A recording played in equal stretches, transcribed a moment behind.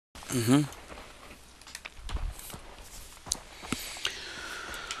Mm-hmm.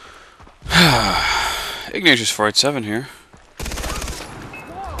 Ignatius 487 here.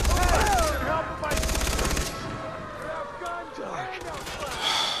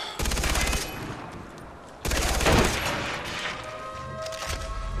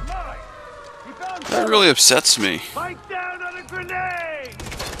 That really upsets me. Fight down on a grenade!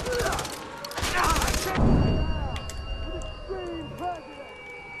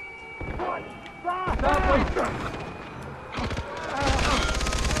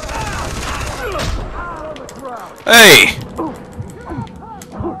 Hey!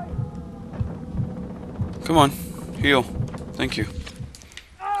 Come on, heal. Thank you.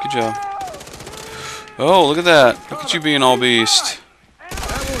 Good job. Oh, look at that. Look at you being all beast.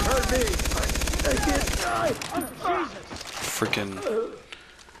 Freaking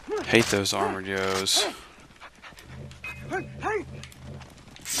hate those armored yos.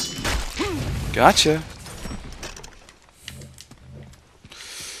 Gotcha.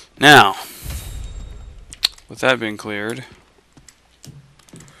 Now, with that being cleared,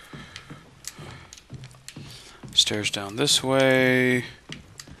 stairs down this way.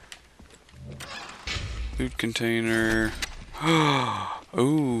 Loot container.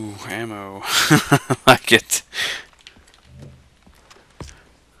 Ooh, ammo. Like it.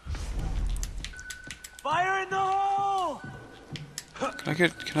 Fire in the hole! Can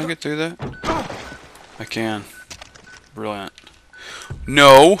I get through that? I can. Brilliant.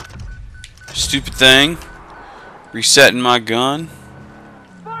 No! Stupid thing. Resetting my gun.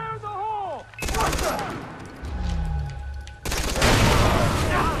 Fire in the hole!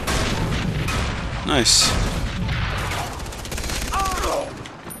 Nice.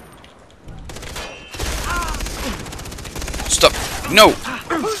 Stop. No!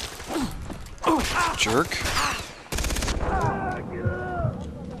 Jerk.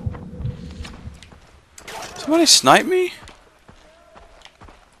 Somebody snipe me?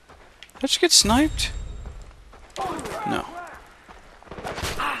 Did you get sniped? No.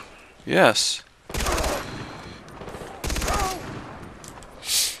 Yes.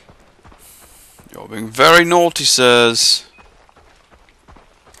 You're being very naughty, says.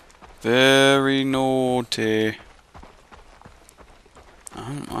 Very naughty.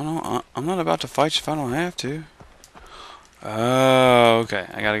 I'm not about to fight you if I don't have to. Oh, okay.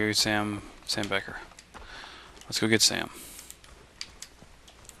 I gotta go get Sam Becker. Let's go get Sam.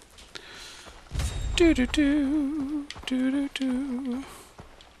 Do do do do do do.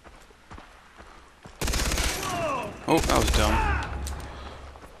 Oh, that was dumb.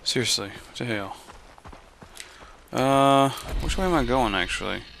 Seriously, what the hell? Which way am I going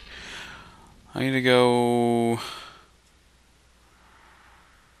actually? I need to go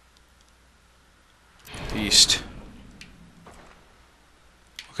east.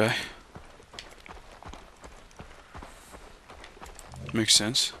 Okay. Makes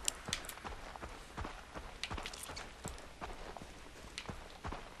sense.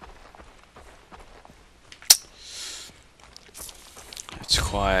 It's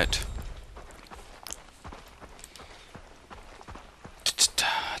quiet.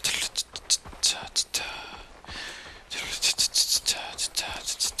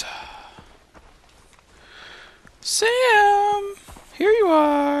 Sam! Here you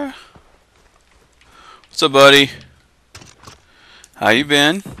are. What's up, buddy? How you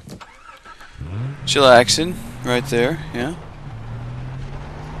been? Chillaxing right there, yeah?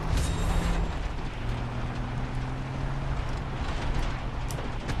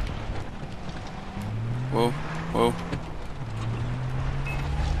 Whoa, whoa.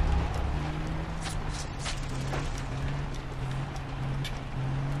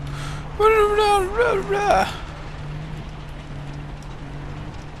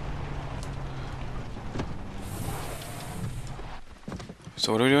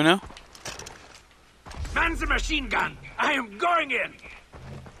 So what are we doing now? Man the machine gun! I am going in!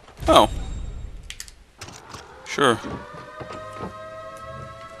 Oh. Sure.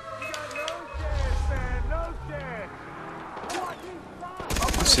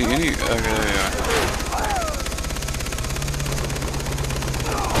 Let's see any. Okay, there you are.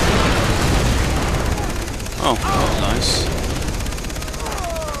 Oh, that was nice.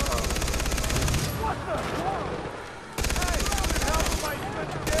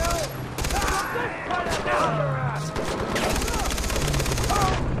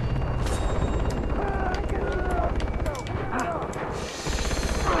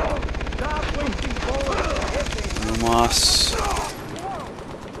 No moss.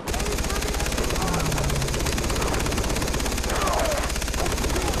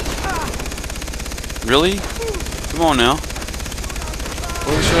 Really? Come on now.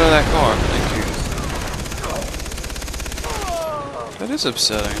 Pull the shit out of that car. Thank you. That is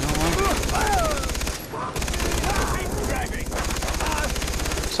upsetting. I don't like it.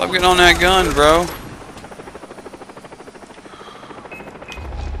 Stop getting on that gun, bro.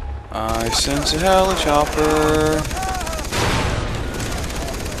 I sense a helicopter.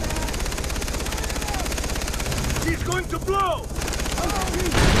 He's going to blow.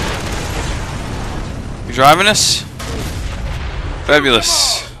 You driving us?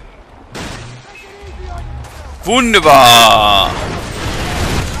 Fabulous. Wunderbar.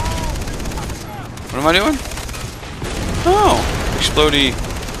 What am I doing? Oh, explodey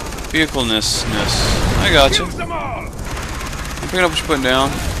vehicle-ness. I got you. I'm picking up what you're putting down.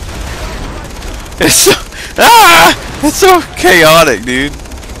 It's so it's so chaotic, dude.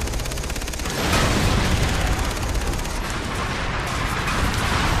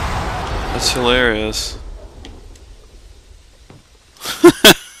 That's hilarious.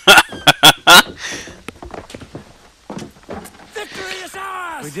 Victory is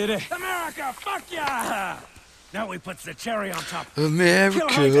ours! We did it. America, fuck yeah! Now we put the cherry on top. America. Kill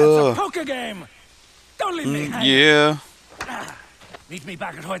Hoyt at the poker game. Don't leave me hanging. Yeah. Meet me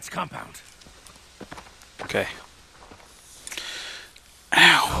back at Hoyt's compound. Okay.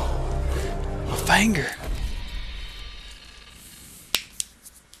 Ow. My finger.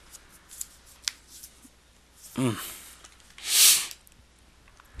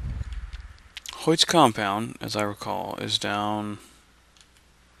 Hoyt's compound, as I recall, is down...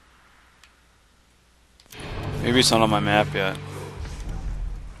 Maybe it's not on my map yet.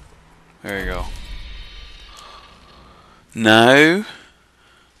 There you go. No.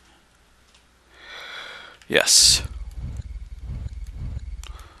 Yes.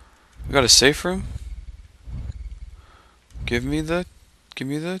 We got a safe room. Give me the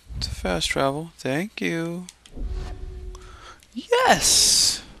fast travel. Thank you.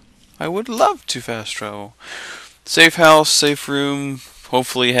 Yes. I would love to fast travel. Safe house, safe room.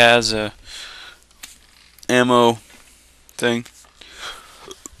 Hopefully has a ammo thing,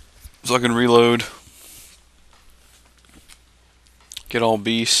 so I can reload. Get all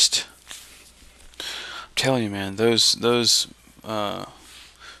beast. I'm telling you, man, those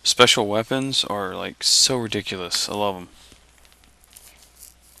special weapons are like so ridiculous. I love them.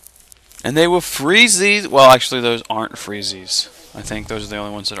 And they will freeze these. Well, actually, those aren't freezies. I think those are the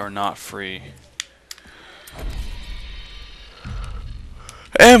only ones that are not free.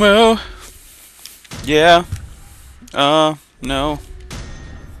 Ammo. Yeah. No.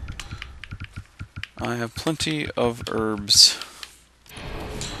 I have plenty of herbs.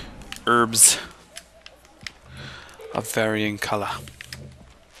 Herbs of varying color.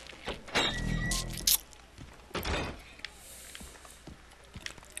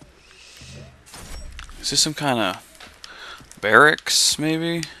 Is this some kind of barracks,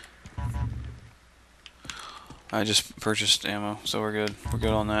 maybe? I just purchased ammo, so we're good. We're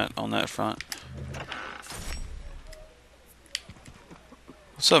good on that front.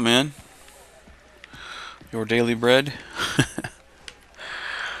 What's up, man? Your daily bread?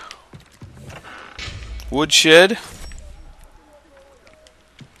 Woodshed?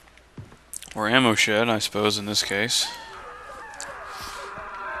 Or ammo shed, I suppose, in this case.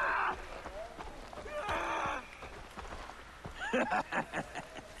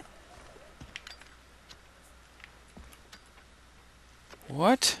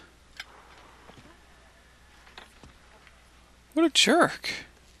 What? What a jerk.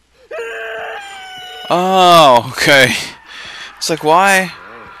 Oh, okay. It's like, why?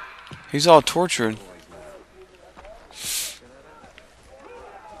 He's all tortured.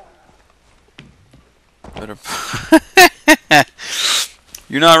 Better.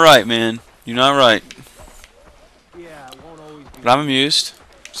 You're not right, man. You're not right. But I'm amused,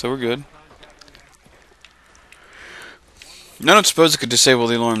 so we're good. I don't suppose it could disable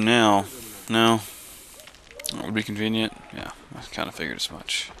the alarm now. No. That would be convenient. Yeah, I kind of figured as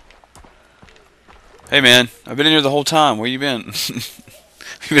much. Hey, man. I've been in here the whole time. Where you been?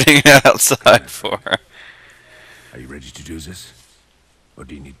 You've been hanging out outside for. Are you ready to do this? Or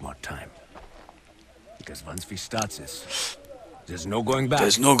do you need more time? Because once we start this, there's no going back.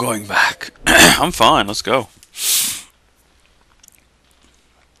 There's no going back. I'm fine. Let's go.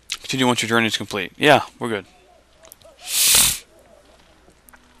 Continue once your journey is complete. Yeah, we're good.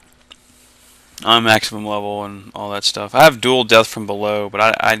 I'm maximum level and all that stuff. I have dual death from below,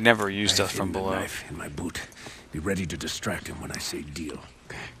 but I never use death from below. Knife in my boot. Be ready to distract him when I say deal.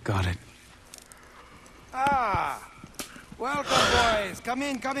 Got it. Ah! Welcome, boys. Come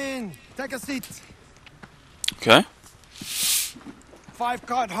in, come in. Take a seat. Okay. 5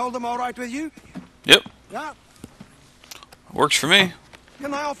 card hold them all right with you? Yep. Yeah. Works for me.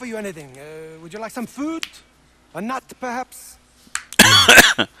 Can I offer you anything? Would you like some food? A nut, perhaps?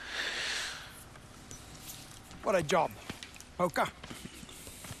 What a job. Poker.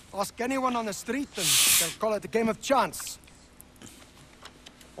 Ask anyone on the street and they'll call it a game of chance.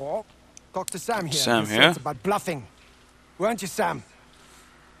 Or talk to Sam here. Sam He said here? it's about bluffing. Weren't you, Sam?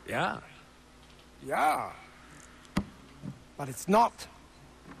 Yeah. Yeah. But it's not,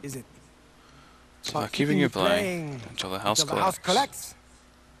 is it? It's about keeping you playing until the house collects.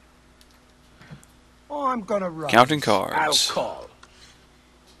 Oh, I'm gonna run. Counting I'll cards. call.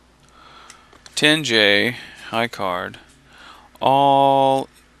 10J, high card. All...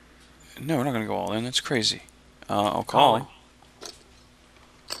 No, we're not going to go all in. That's crazy. I'll call.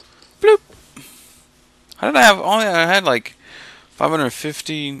 Bloop. How did I have... Only I had like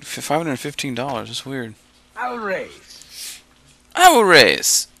 $515. That's weird. I'll raise. I will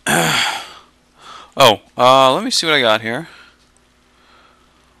raise. Oh, let me see what I got here.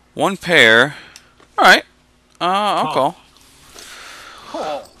 One pair. Alright. I'll call.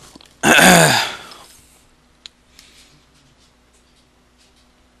 Call.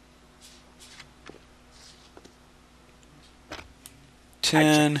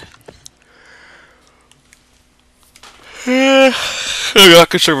 10. I got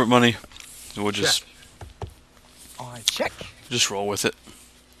conservative money. We'll just I check. roll with it.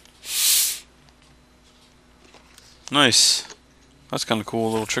 Nice. That's kind of cool.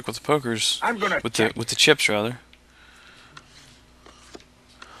 A little trick with the pokers. I'm gonna with check. the chips rather.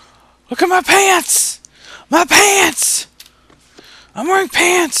 Look at my pants! My pants! I'm wearing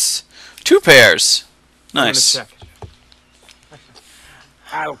pants. 2 pairs. Nice.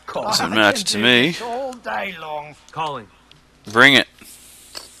 I'll call. Doesn't match to me. All day long. Calling. Bring it.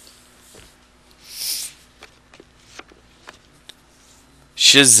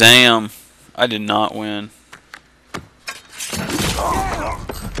 Shazam. I did not win.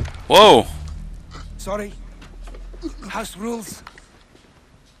 Whoa. Sorry. House rules.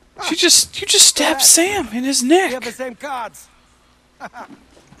 You just stabbed Sam in his We have the neck. same cards.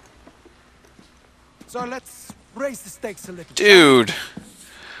 So let's raise the stakes a little. Dude.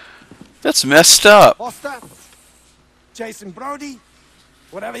 That's messed up. Foster, Jason Brody,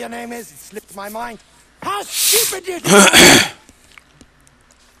 whatever your name is, it slipped my mind. How stupid you do!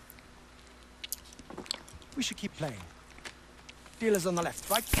 We should keep playing. Dealer's on the left,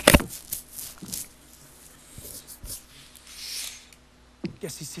 right?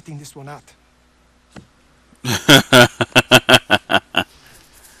 Guess he's sitting this one out.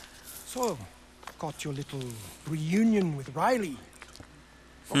 So, got your little reunion with Riley.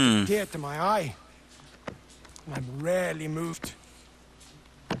 Brought a tear to my eye. I'm rarely moved.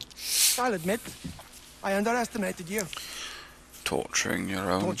 I'll admit, I underestimated you. Torturing your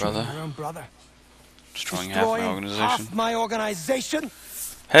own Torturing brother. your own brother. Destroying half my Destroying organization. half my organization?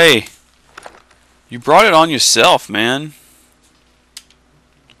 Hey. You brought it on yourself, man.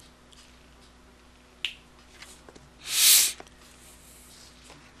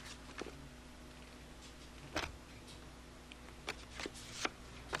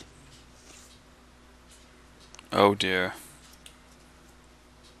 Oh dear.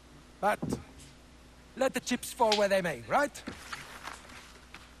 But let the chips fall where they may, right?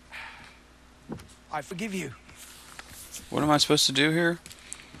 I forgive you. What am I supposed to do here?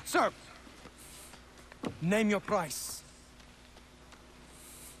 So, name your price.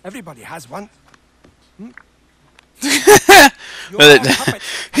 Everybody has one. Hmm? You're Well, our puppet,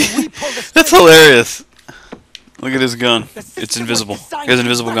 and we pull the That's strings. hilarious. Look at his gun. The It's system invisible. was designed He has an to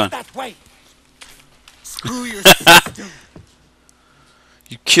invisible work gun. that way. Screw your system.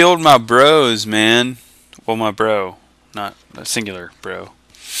 You killed my bros, man. Well, my bro, not a singular bro.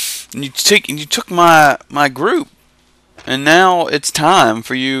 And you took my group, and now it's time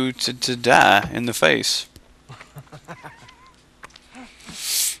for you to die in the face.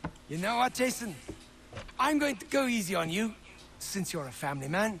 You know what, Jason? I'm going to go easy on you, since you're a family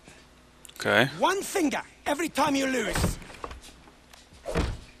man. Okay. One finger every time you lose.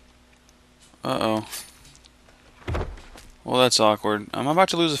 Uh-oh. Well, that's awkward. I'm about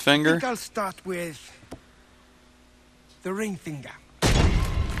to lose a I finger. think I'll start with the ring finger.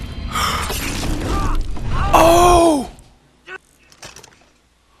 Oh!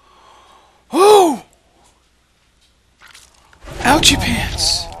 Oh! Ouchie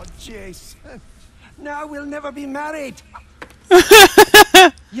pants. Oh, Jason. Now we'll never be married.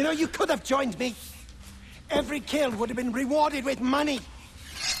 You know, you could have joined me. Every kill would have been rewarded with money.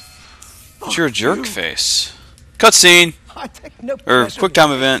 But you're a jerk face. Cutscene. I take no Or pleasure quick in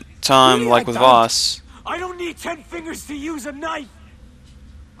time it. event time Really, like I with don't. Voss. I don't need 10 fingers to use a knife.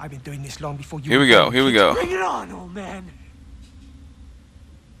 I've been doing this long before you. Here we go. Here we go. Bring it on, old man.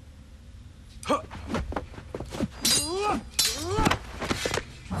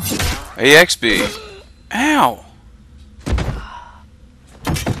 AXB. Ow!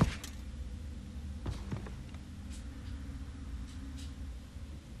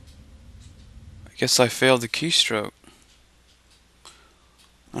 I guess I failed the keystroke.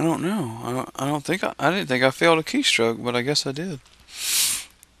 I don't know. I don't think I didn't think I failed a keystroke, but I guess I did.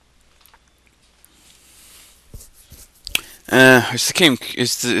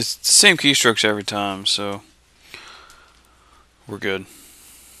 It's the same keystrokes every time, so we're good.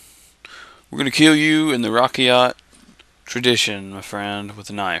 We're gonna kill you in the Rockyacht tradition, my friend, with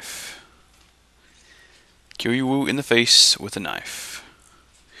a knife. Kill you in the face with a knife.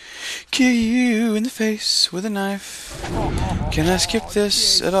 Kill you in the face with a knife. Can I skip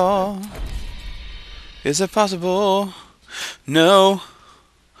this at all? Is it possible? No.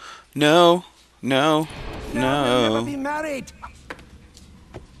 No. No. We'll never No. be married.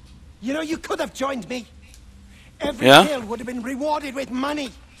 You know, you could have joined me. Every Yeah? kill would have been rewarded with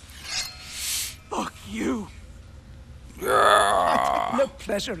money. Fuck you. I take no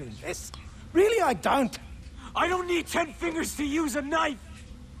pleasure in this. Really, I don't. I don't need 10 fingers to use a knife.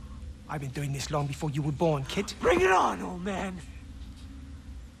 I've been doing this long before you were born, kid. Bring it on, old man.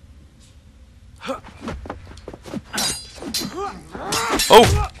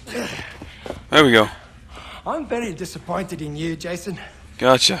 Oh! There we go. I'm very disappointed in you, Jason.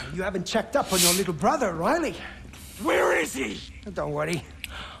 Gotcha. You haven't checked up on your little brother, Riley. Where is he? Don't worry.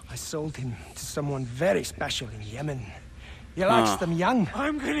 I sold him to someone very special in Yemen. He likes them young.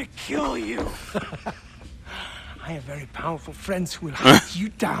 I'm gonna kill you. I have very powerful friends who will hunt you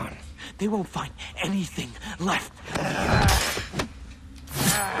down. They won't find anything left.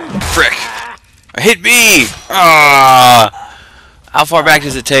 Frick! Hit me! Ah! How far back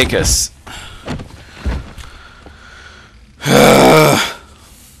does it take us?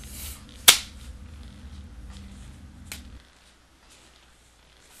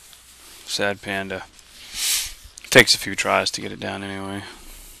 Sad panda. Takes a few tries to get it down anyway.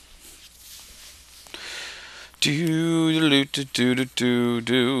 Do do do do do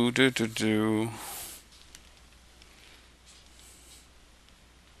do do do do.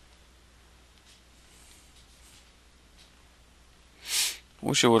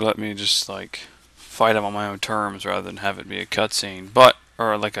 Wish it would let me just like fight him on my own terms rather than have it be a cutscene,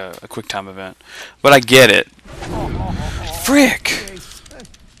 or like a quick time event. But I get it. Frick!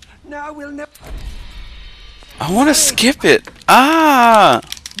 No, we'll never. I want to skip it. Ah!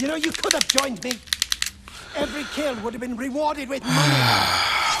 You know, you could have joined me. Every kill would have been rewarded with money.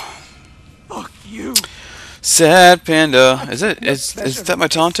 Fuck you. Sad panda. Is that my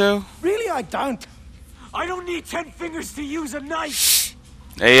Tonto? Really, I don't. I don't need 10 fingers to use a knife.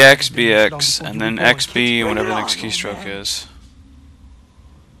 AX, BX, and then XB, whatever the next keystroke is.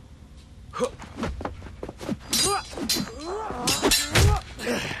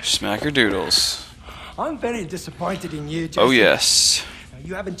 Smacker doodles. I'm very disappointed in you, Jason. Oh yes.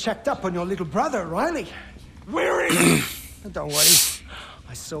 You haven't checked up on your little brother, Riley. Where is he? Don't worry.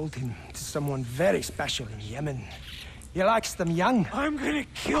 I sold him to someone very special in Yemen. He likes them young. I'm gonna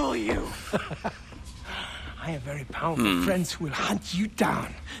kill you. I have very powerful friends who will hunt you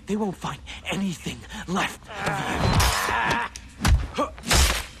down. They won't find anything left of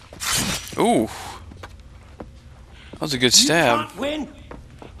you. Ooh. That was a good stab. You can't win.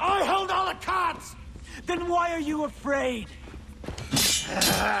 I hold all the cards. Then why are you afraid?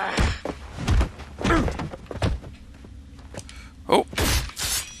 Oh.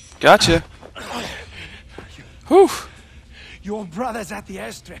 Gotcha. Whew. Your brother's at the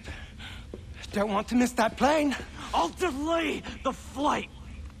airstrip. Don't want to miss that plane. I'll delay the flight.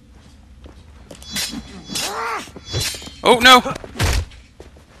 Oh no.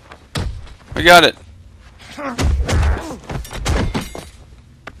 I got it.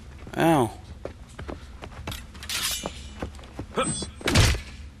 Ow.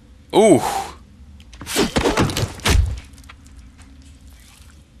 Ooh.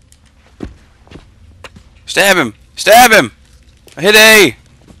 Stab him! Stab him! I hit A!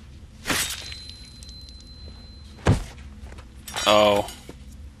 Oh.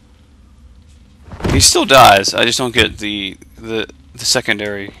 He still dies. I just don't get the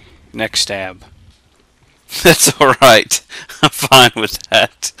secondary neck stab. That's alright. I'm fine with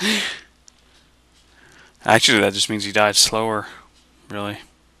that. Actually, that just means he died slower. Really.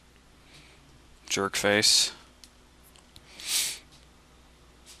 Jerk face.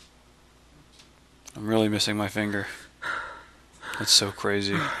 I'm really missing my finger. That's so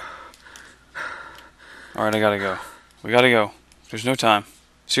crazy. Alright, I gotta go. We gotta go. There's no time.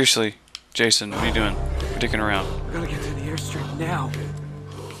 Seriously, Jason, what are you doing? We're dicking around. We gotta get to the airstrip now.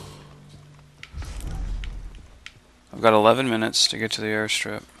 I've got 11 minutes to get to the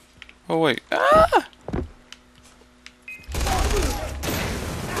airstrip. Oh wait. Ah!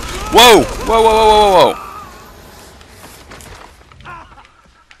 Whoa! Whoa, whoa, whoa, whoa, whoa!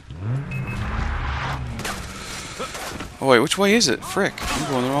 Oh wait, which way is it? Frick, I'm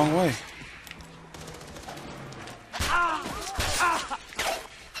going the wrong way.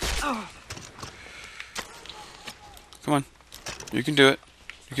 Come on. You can do it.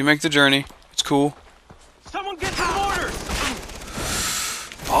 You can make the journey. It's cool. Someone get some orders!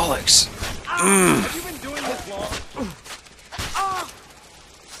 Bollocks. Have you been doing this long?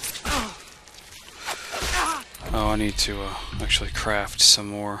 Oh, I need to actually craft some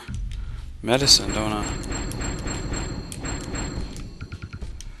more medicine, don't I?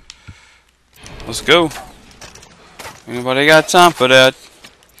 Let's go. Ain't nobody got time for that.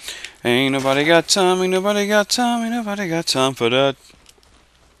 Ain't nobody got time, ain't nobody got time, ain't nobody got time for that.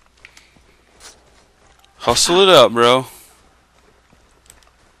 Hustle it up, bro.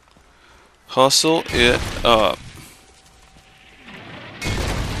 Hustle it up.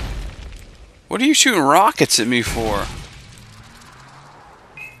 What are you shooting rockets at me for?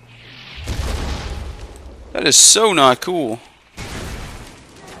 That is so not cool.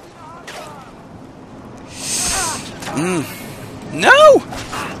 No!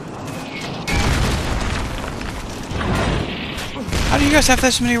 How do you guys have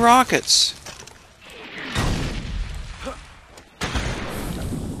this many rockets?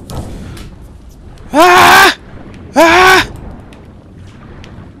 Ah! Ah!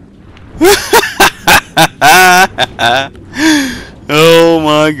 Oh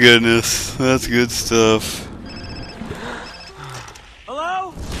my goodness, that's good stuff.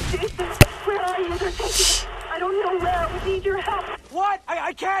 Hello? Jason, where are you? They're taking... I don't know where. We need your help. What?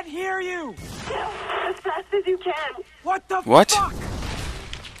 I can't hear you! Now, as fast as you can. What the What? fuck?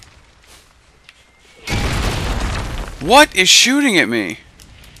 What is shooting at me?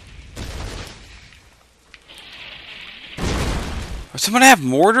 Does someone have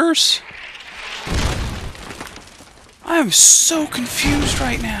mortars? I am so confused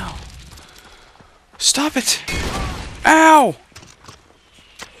right now. Stop it. Ow!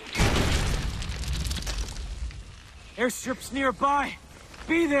 Airstrip's nearby.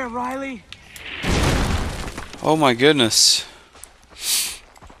 Be there, Riley. Oh my goodness.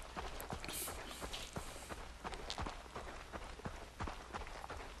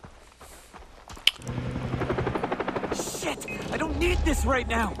 Shit! I don't need this right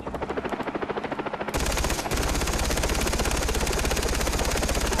now.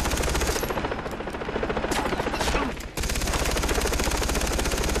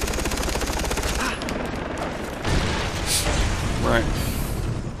 Right.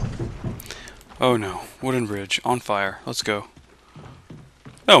 Oh no. Wooden bridge. On fire. Let's go.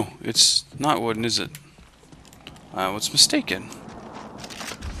 No, it's not wooden, is it? I was mistaken.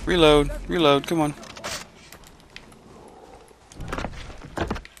 Reload. Reload. Come on.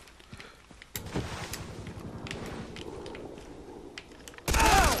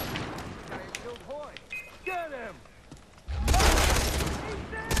 Get him!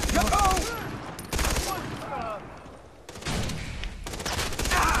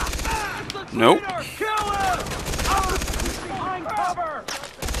 Nope. Kill him! Behind cover!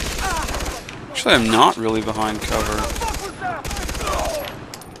 Actually, I'm not really behind cover.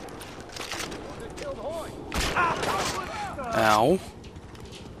 Ow.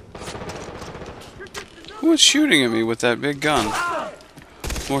 Who is shooting at me with that big gun?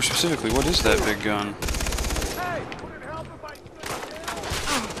 More specifically, what is that big gun?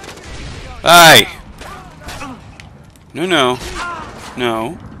 Hey! No, no.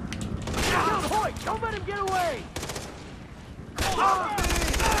 No. Hoyt, don't let him get away! You're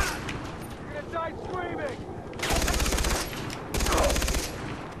gonna die screaming!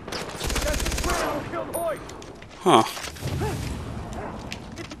 That's the criminal who killed Hoyt! Huh.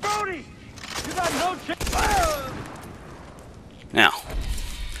 It's Brody! You got no chance! Now,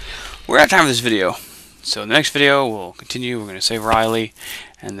 we're out of time for this video. So in the next video, we'll continue. We're going to save Riley.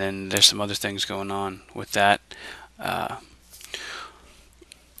 And then there's some other things going on with that.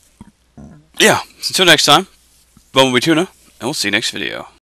 Yeah, until next time, Bumblebee Tuna, and we'll see you next video.